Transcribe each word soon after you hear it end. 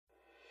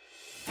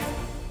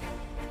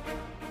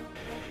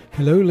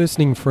Hello,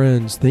 listening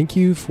friends. Thank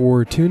you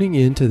for tuning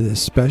in to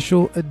this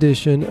special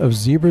edition of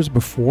Zebra's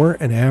Before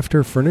and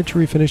After Furniture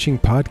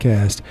Refinishing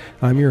Podcast.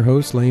 I'm your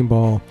host, Lane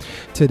Ball.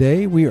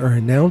 Today, we are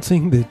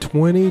announcing the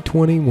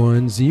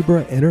 2021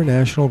 Zebra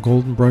International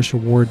Golden Brush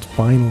Awards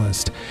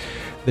finalist.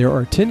 There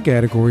are 10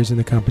 categories in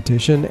the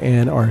competition,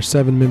 and our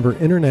 7-member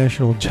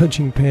international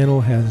judging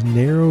panel has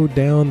narrowed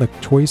down the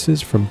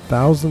choices from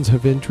thousands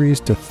of entries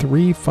to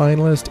 3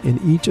 finalists in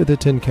each of the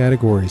 10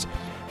 categories.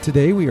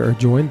 Today, we are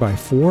joined by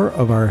 4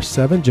 of our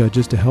 7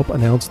 judges to help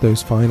announce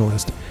those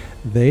finalists.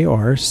 They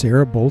are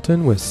Sarah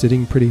Bolton with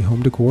Sitting Pretty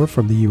Home Decor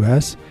from the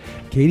U.S.,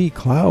 Katie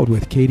Cloud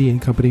with Katie &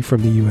 Company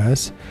from the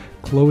U.S.,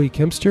 Chloe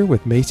Kempster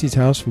with Macy's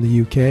House from the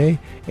U.K.,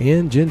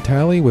 and Jen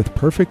Talley with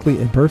Perfectly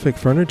Imperfect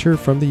Furniture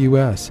from the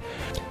U.S.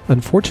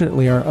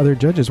 Unfortunately, our other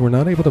judges were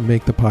not able to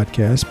make the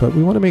podcast, but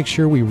we want to make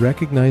sure we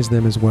recognize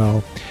them as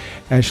well.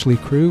 Ashley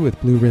Crew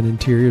with Blue Wren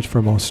Interiors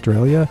from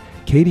Australia,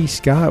 Katie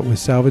Scott with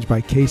Salvage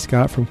by K.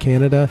 Scott from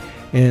Canada,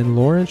 and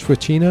Lauren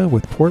Schwachina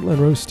with Portland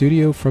Rose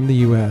Studio from the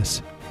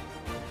U.S.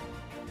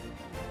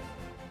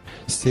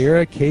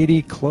 Sarah,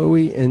 Katie,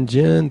 Chloe, and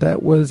Jen,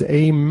 that was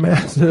a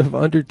massive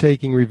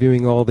undertaking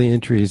reviewing all the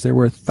entries. There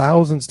were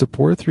thousands to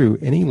pour through.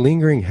 Any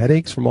lingering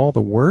headaches from all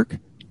the work?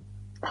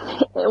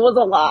 It was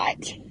a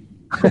lot.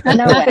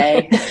 No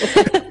way.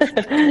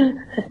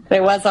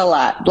 There was a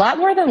lot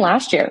more than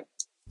last year.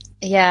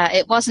 Yeah,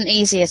 it wasn't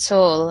easy at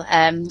all.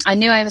 I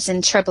knew I was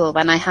in trouble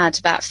when I had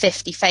about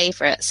 50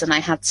 favourites and I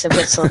had to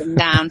whittle them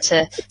down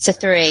to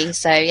 3.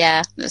 So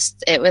yeah,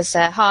 it was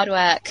hard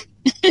work.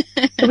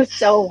 It was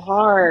so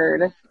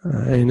hard.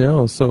 I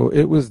know. So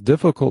it was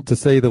difficult to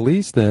say the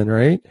least then,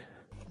 right?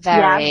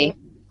 Very.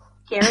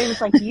 Yeah, Gary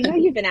was like,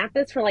 you've been at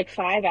this for like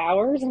 5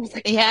 hours? I was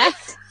like, yeah.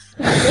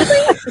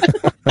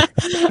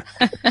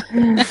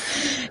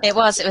 It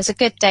was a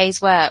good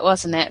day's work,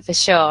 wasn't it? For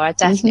sure. I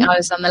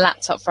was on the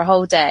laptop for a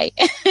whole day.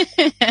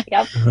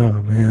 Yep. Oh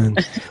man.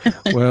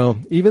 Well,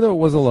 even though it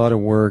was a lot of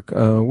work,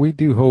 we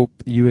do hope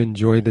you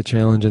enjoyed the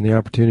challenge and the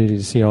opportunity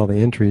to see all the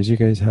entries. You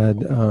guys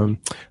had an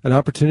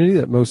opportunity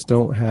that most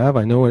don't have.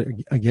 I know it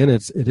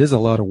is a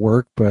lot of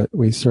work, but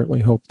we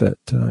certainly hope that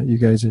you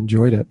guys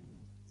enjoyed it.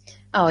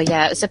 Oh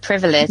yeah, it was a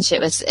privilege. It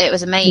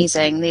was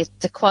amazing.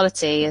 The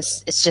quality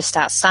is just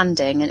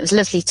outstanding, and it was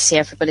lovely to see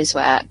everybody's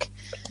work.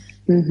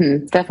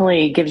 Mm-hmm.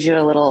 Definitely gives you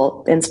a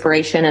little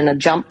inspiration and a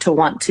jump to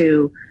want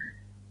to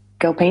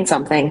go paint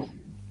something.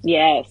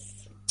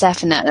 Yes,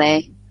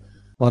 definitely.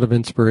 A lot of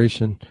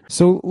inspiration.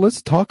 So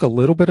let's talk a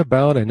little bit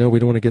about, I know we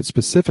don't want to get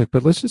specific,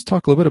 but let's just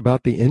talk a little bit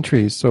about the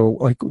entries. So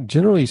like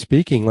generally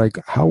speaking,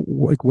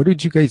 what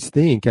did you guys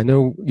think? I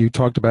know you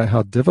talked about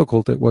how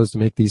difficult it was to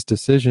make these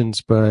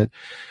decisions, but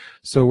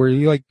so were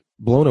you like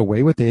blown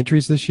away with the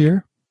entries this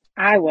year?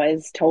 I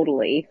was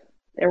totally.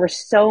 There were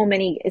so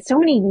many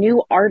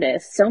new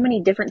artists, so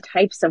many different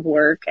types of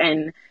work.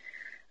 And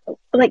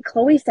like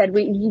Chloe said,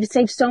 you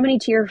save so many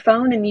to your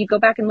phone and you go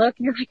back and look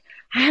and you're like,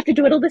 I have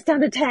to whittle this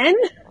down to 10.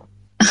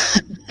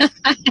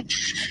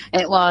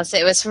 It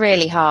was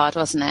really hard,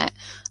 wasn't it?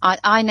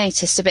 I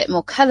noticed a bit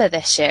more colour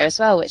this year as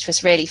well, which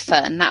was really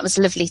fun. That was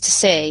lovely to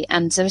see.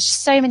 And there was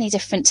just so many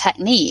different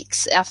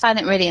techniques. I found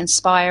it really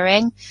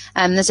inspiring.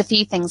 There's a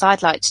few things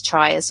I'd like to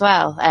try as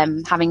well,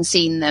 having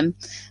seen them.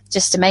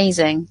 Just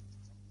amazing.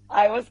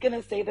 I was going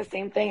to say the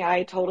same thing.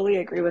 I totally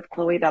agree with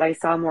Chloe that I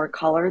saw more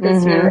color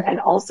this year. And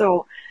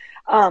also,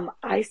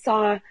 I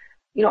saw,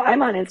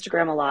 I'm on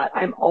Instagram a lot.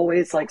 I'm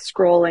always like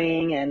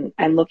scrolling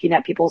and looking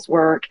at people's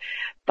work.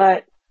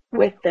 But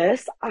with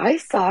this, I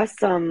saw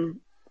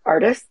some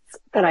artists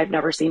that I've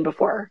never seen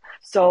before.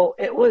 So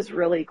it was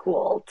really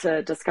cool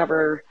to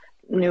discover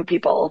new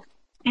people.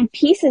 And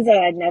pieces that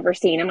I'd never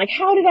seen. I'm like,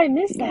 how did I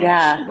miss that?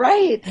 Yeah.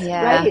 Right.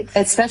 Yeah. Right.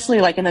 Especially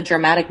like in the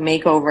dramatic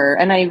makeover.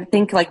 And I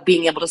think like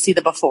being able to see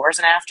the befores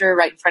and after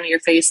right in front of your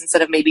face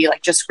instead of maybe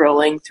like just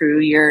scrolling through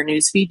your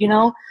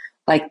newsfeed,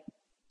 like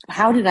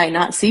how did I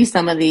not see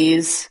some of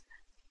these?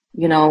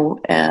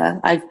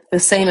 The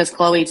same as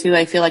Chloe too.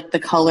 I feel like the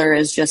color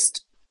is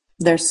just,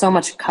 there's so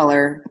much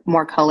color,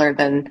 more color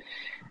than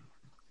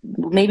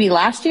maybe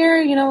last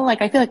year,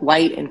 I feel like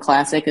white and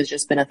classic has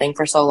just been a thing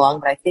for so long,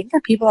 but I think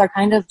that people are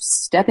kind of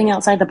stepping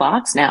outside the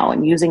box now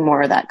and using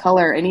more of that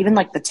color and even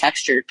like the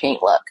textured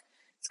paint look.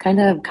 It's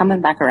kind of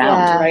coming back around.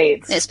 Yeah,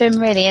 right. It's been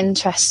really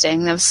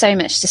interesting. There was so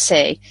much to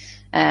see.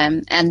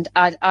 And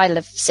I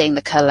love seeing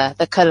the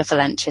colourful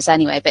entries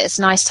anyway, but it's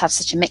nice to have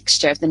such a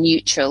mixture of the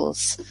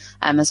neutrals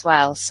as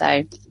well.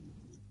 So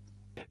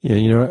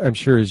Yeah, I'm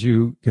sure as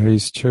you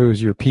guys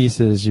chose your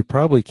pieces, you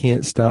probably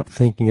can't stop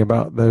thinking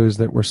about those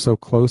that were so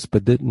close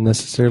but didn't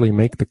necessarily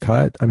make the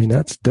cut. I mean,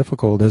 that's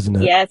difficult, isn't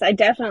it? Yes, I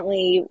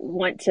definitely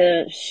want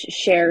to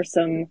share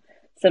some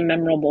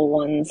memorable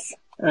ones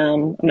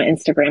on my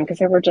Instagram because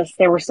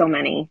there were so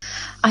many.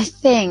 I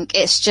think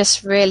it's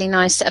just really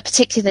nice,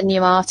 particularly the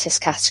new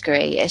artist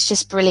category. It's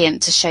just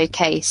brilliant to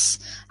showcase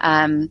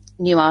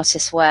new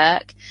artists'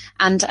 work.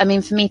 And I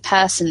mean, for me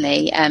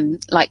personally,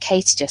 like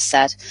Katie just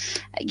said,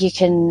 you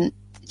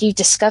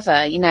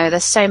discover,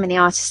 there's so many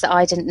artists that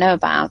I didn't know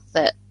about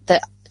that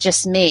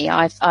just me.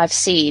 I've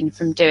seen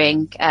from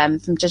doing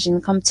from judging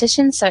the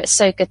competition. So it's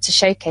so good to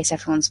showcase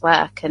everyone's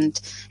work and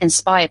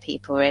inspire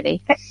people.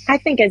 Really, I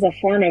think as a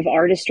form of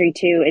artistry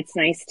too, it's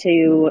nice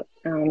to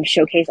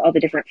showcase all the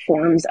different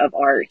forms of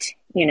art.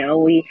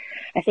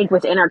 I think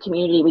within our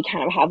community, we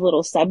kind of have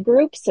little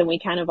subgroups, and we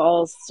kind of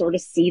all sort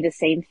of see the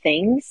same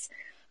things.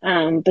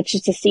 But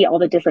just to see all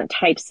the different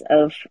types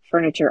of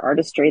furniture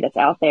artistry that's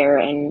out there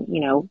and,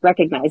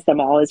 recognize them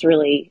all is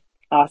really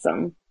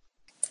awesome.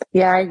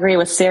 Yeah, I agree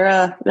with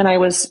Sarah. When I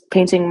was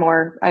painting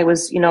more, I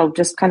was,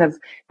 just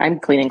I'm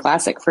cleaning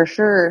classic for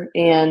sure.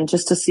 And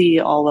just to see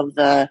all of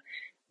the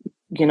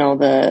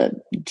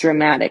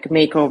dramatic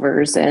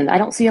makeovers, and I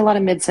don't see a lot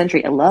of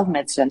mid-century. I love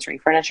mid-century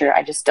furniture.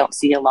 I just don't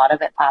see a lot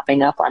of it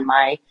popping up on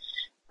my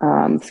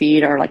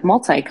feed, or like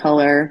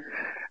multicolor,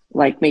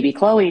 like maybe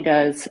Chloe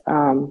does,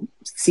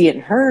 see it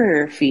in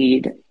her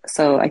feed.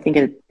 So I think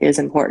it is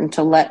important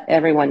to let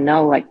everyone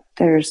know, like,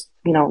 there's,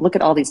 look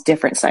at all these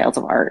different styles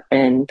of art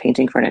in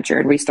painting furniture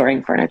and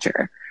restoring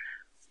furniture.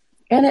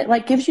 And it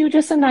like gives you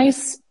just a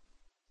nice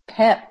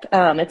pep.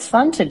 It's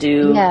fun to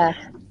do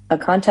a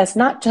contest,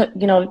 not to,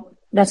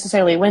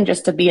 necessarily win,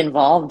 just to be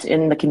involved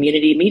in the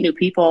community, meet new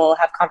people,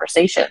 have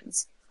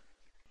conversations.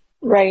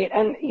 Right.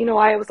 And,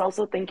 I was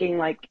also thinking,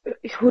 like,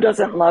 who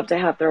doesn't love to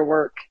have their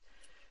work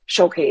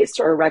showcased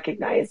or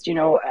recognized?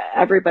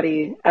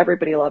 Everybody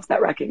loves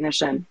that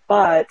recognition,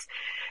 but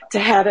to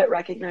have it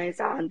recognized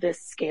on this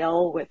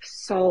scale with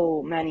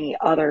so many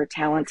other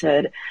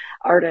talented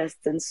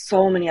artists and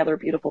so many other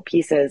beautiful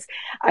pieces,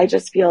 I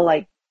just feel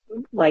like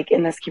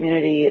in this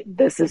community,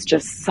 this is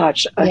just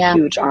such a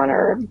huge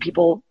honor.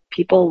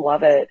 People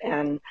love it,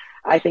 and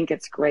I think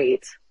it's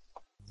great.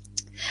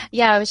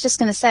 Yeah, I was just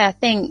going to say, I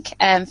think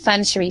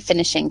furniture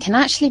refinishing can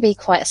actually be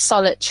quite a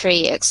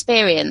solitary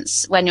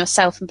experience when you're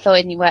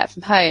self-employed and you work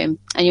from home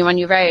and you're on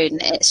your own.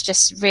 It's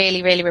just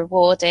really, really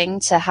rewarding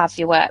to have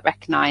your work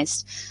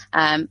recognised.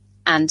 And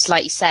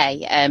like you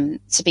say,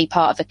 to be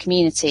part of a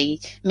community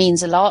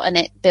means a lot, and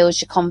it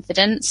builds your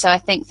confidence. So I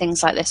think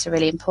things like this are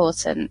really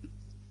important.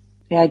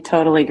 Yeah, I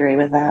totally agree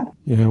with that.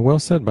 Yeah, well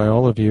said by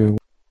all of you.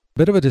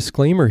 Bit of a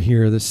disclaimer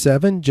here. The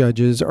 7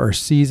 judges are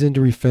seasoned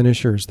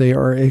refinishers. They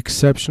are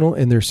exceptional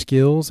in their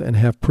skills and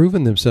have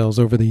proven themselves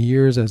over the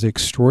years as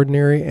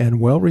extraordinary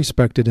and well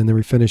respected in the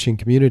refinishing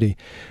community.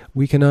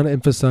 We cannot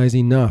emphasize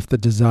enough the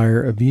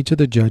desire of each of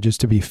the judges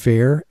to be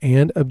fair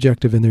and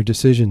objective in their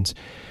decisions.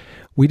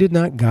 We did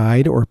not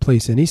guide or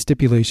place any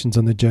stipulations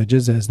on the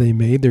judges, as they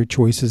made their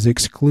choices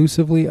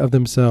exclusively of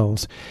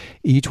themselves.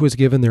 Each was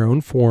given their own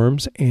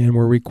forms and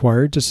were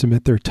required to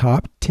submit their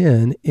top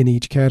 10 in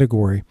each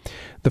category.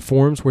 The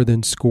forms were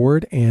then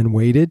scored and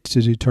weighted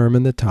to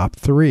determine the top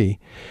 3.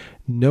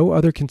 No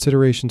other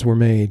considerations were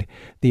made.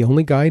 The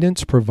only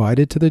guidance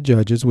provided to the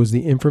judges was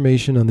the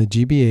information on the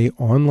GBA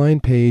online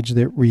page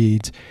that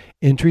reads,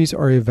 "Entries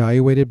are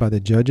evaluated by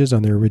the judges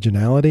on their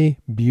originality,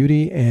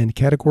 beauty, and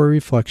category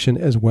reflection,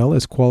 as well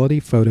as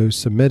quality photos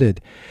submitted."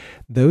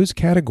 Those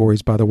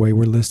categories, by the way,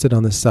 were listed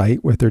on the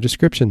site with their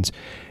descriptions.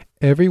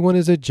 Everyone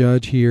is a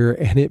judge here,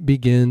 and it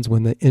begins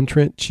when the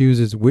entrant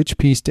chooses which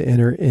piece to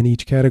enter in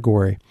each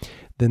category.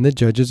 Then the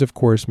judges, of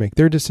course, make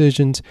their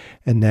decisions,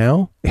 and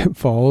now it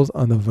falls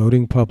on the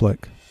voting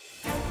public.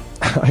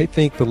 I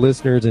think the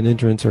listeners and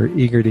entrants are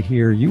eager to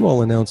hear you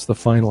all announce the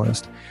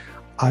finalist.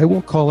 I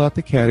will call out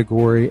the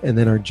category, and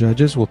then our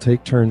judges will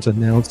take turns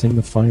announcing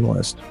the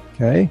finalist.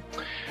 Okay?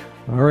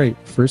 All right,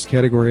 first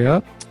category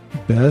up,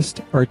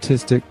 Best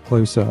Artistic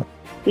Close-Up.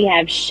 We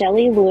have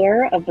Shelley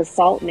Lure of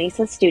Basalt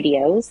Mesa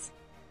Studios,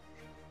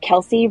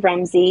 Kelsey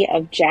Rumsey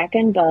of Jack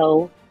and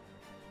Bow,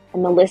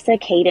 and Melissa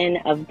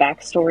Caden of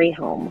Backstory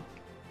Home.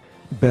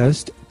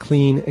 Best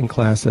Clean and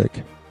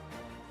Classic.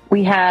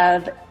 We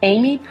have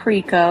Amy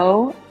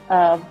Preco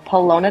of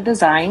Polona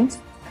Designs,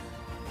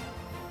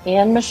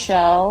 Anne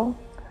Michelle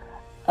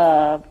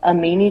of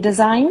Amini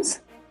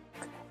Designs,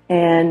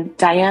 and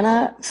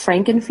Diana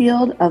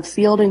Frankenfield of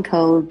Field &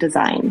 Co.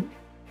 Design.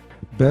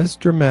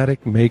 Best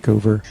Dramatic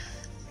Makeover.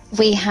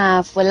 We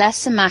have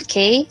Walesa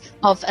Mackey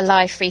of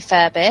Alive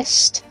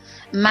Refurbished,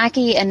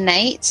 Maggie and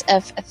Nate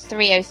of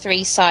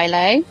 303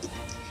 Silo,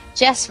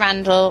 Jess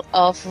Randall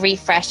of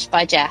Refreshed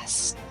by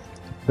Jess.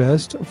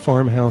 Best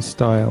Farmhouse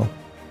Style.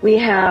 We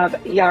have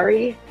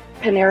Yari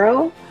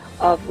Pinero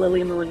of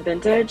Lily Moon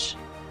Vintage,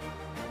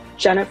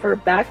 Jennifer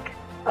Beck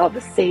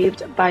of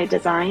Saved by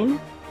Design,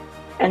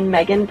 and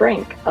Megan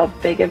Brink of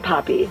Big and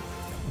Poppy.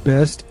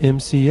 Best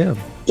MCM.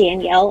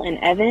 Danielle and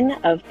Evan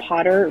of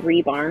Potter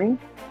Rebarn,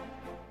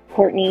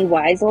 Courtney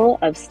Weisel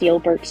of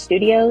Steelberg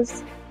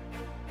Studios,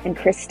 and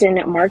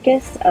Kristen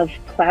Marcus of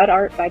Cloud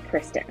Art by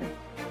Kristen.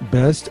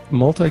 Best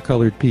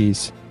Multicolored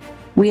Piece.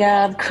 We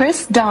have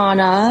Chris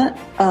Donna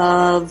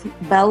of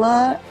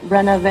Bella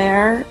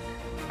Renover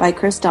by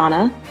Chris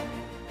Donna,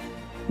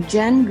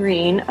 Jen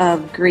Green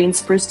of Green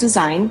Spruce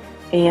Design,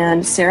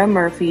 and Sarah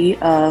Murphy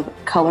of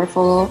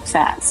Colorful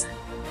Fats.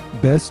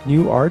 Best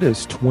New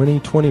Artist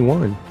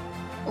 2021.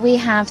 We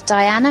have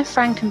Diana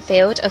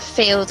Frankenfield of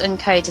Field &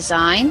 Co.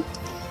 Design,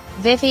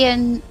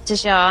 Vivian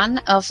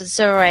Dejan of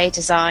Zure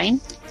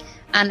Design,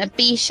 and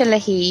Abisha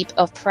Lahib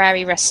of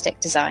Prairie Rustic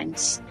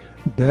Designs.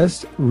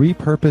 Best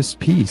repurposed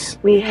piece.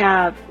 We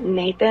have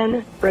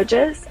Nathan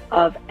Bridges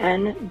of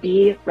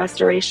NB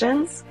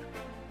Restorations,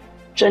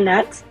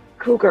 Jeanette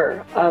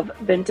Cougar of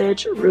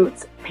Vintage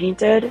Roots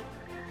Painted,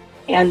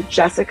 and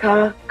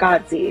Jessica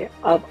Godzi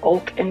of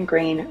Oak and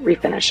Grain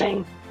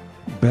Refinishing.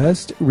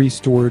 Best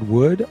restored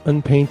wood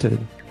unpainted.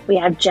 We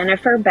have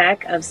Jennifer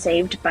Beck of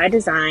Saved by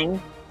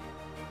Design,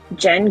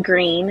 Jen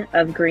Green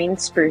of Green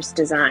Spruce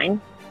Design,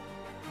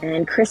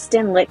 and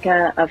Kristen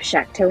Litka of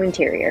Chateau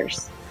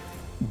Interiors.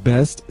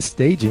 Best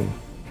staging.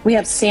 We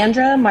have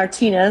Sandra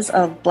Martinez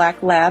of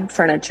Black Lab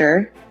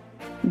Furniture,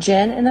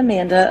 Jen and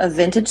Amanda of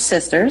Vintage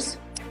Sisters,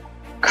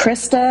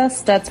 Krista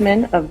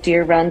Stutzman of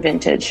Deer Run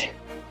Vintage.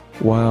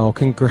 Wow,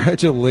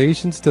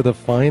 congratulations to the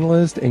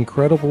finalists.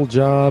 Incredible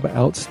job,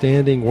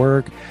 outstanding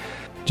work.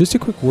 Just a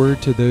quick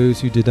word to those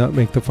who did not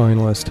make the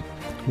finalist.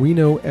 We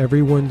know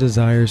everyone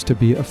desires to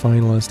be a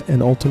finalist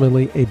and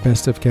ultimately a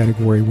best of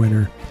category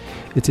winner.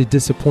 It's a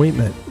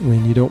disappointment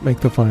when you don't make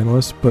the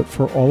finalist, but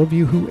for all of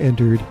you who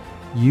entered,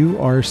 you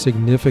are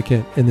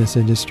significant in this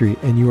industry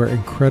and you are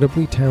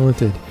incredibly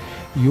talented.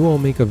 You all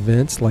make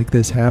events like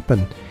this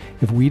happen.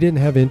 If we didn't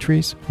have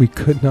entries, we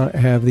could not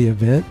have the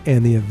event,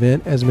 and the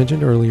event, as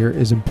mentioned earlier,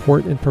 is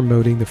important in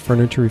promoting the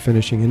furniture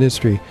refinishing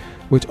industry,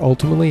 which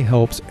ultimately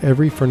helps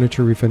every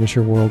furniture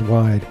refinisher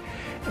worldwide.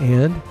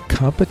 And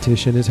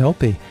competition is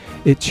healthy.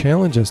 It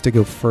challenges us to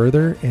go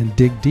further and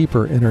dig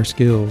deeper in our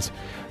skills.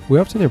 We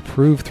often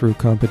improve through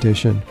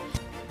competition.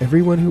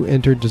 Everyone who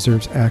entered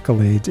deserves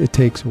accolades. It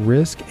takes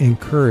risk and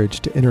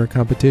courage to enter a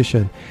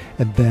competition,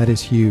 and that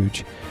is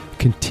huge.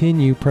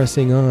 Continue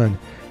pressing on.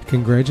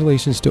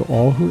 Congratulations to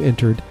all who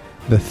entered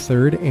the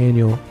 3rd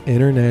Annual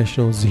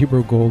International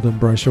Zebra Golden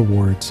Brush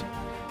Awards.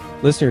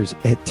 Listeners,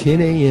 at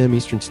 10 a.m.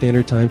 Eastern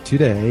Standard Time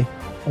today,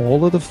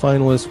 all of the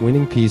finalists'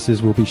 winning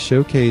pieces will be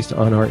showcased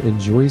on our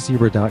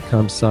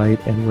enjoyzebra.com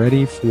site and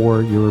ready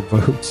for your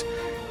votes.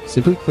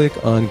 Simply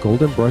click on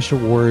Golden Brush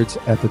Awards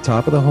at the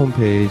top of the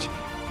homepage,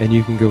 and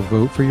you can go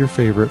vote for your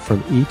favorite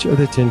from each of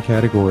the 10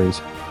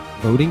 categories.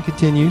 Voting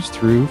continues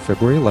through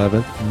February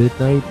 11th,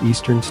 midnight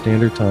Eastern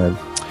Standard Time.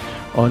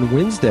 On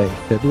Wednesday,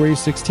 February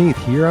 16th,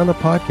 here on the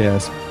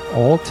podcast,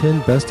 all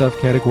 10 Best of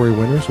category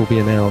winners will be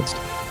announced.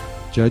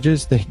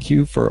 Judges, thank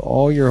you for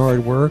all your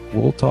hard work.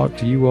 We'll talk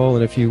to you all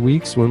in a few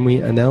weeks when we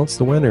announce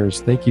the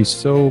winners. Thank you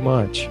so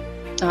much.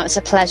 Oh, it's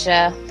a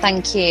pleasure.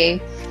 Thank you.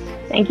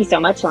 Thank you so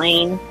much,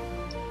 Lane.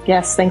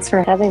 Yes, thanks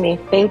for having me.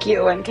 Thank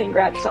you, and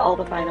congrats to all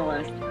the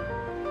finalists.